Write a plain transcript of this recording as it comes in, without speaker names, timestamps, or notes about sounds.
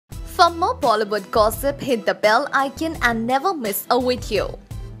For more Bollywood gossip, hit the bell icon and never miss a video.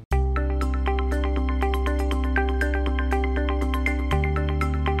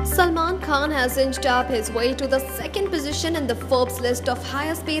 Salman Khan has inched up his way to the second position in the Forbes list of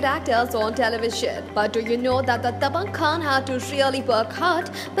highest paid actors on television. But do you know that the Dabangg Khan had to really work hard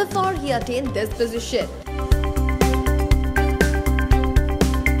before he attained this position?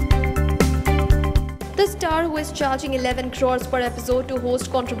 The star, who is charging 11 crores per episode to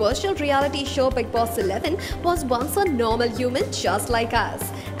host controversial reality show Bigg Boss 11, was once a normal human just like us.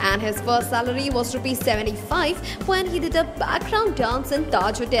 And his first salary was ₹75 when he did a background dance in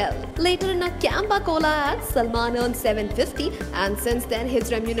Taj Hotel. Later, in a Campa Cola ad, Salman earned $750, and since then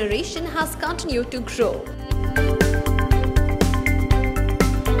his remuneration has continued to grow.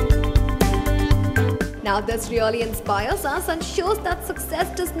 Now this really inspires us and shows that success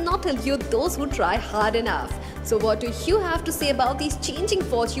does not elude those who try hard enough. So what do you have to say about these changing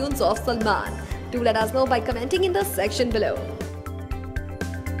fortunes of Salman? Do let us know by commenting in the section below.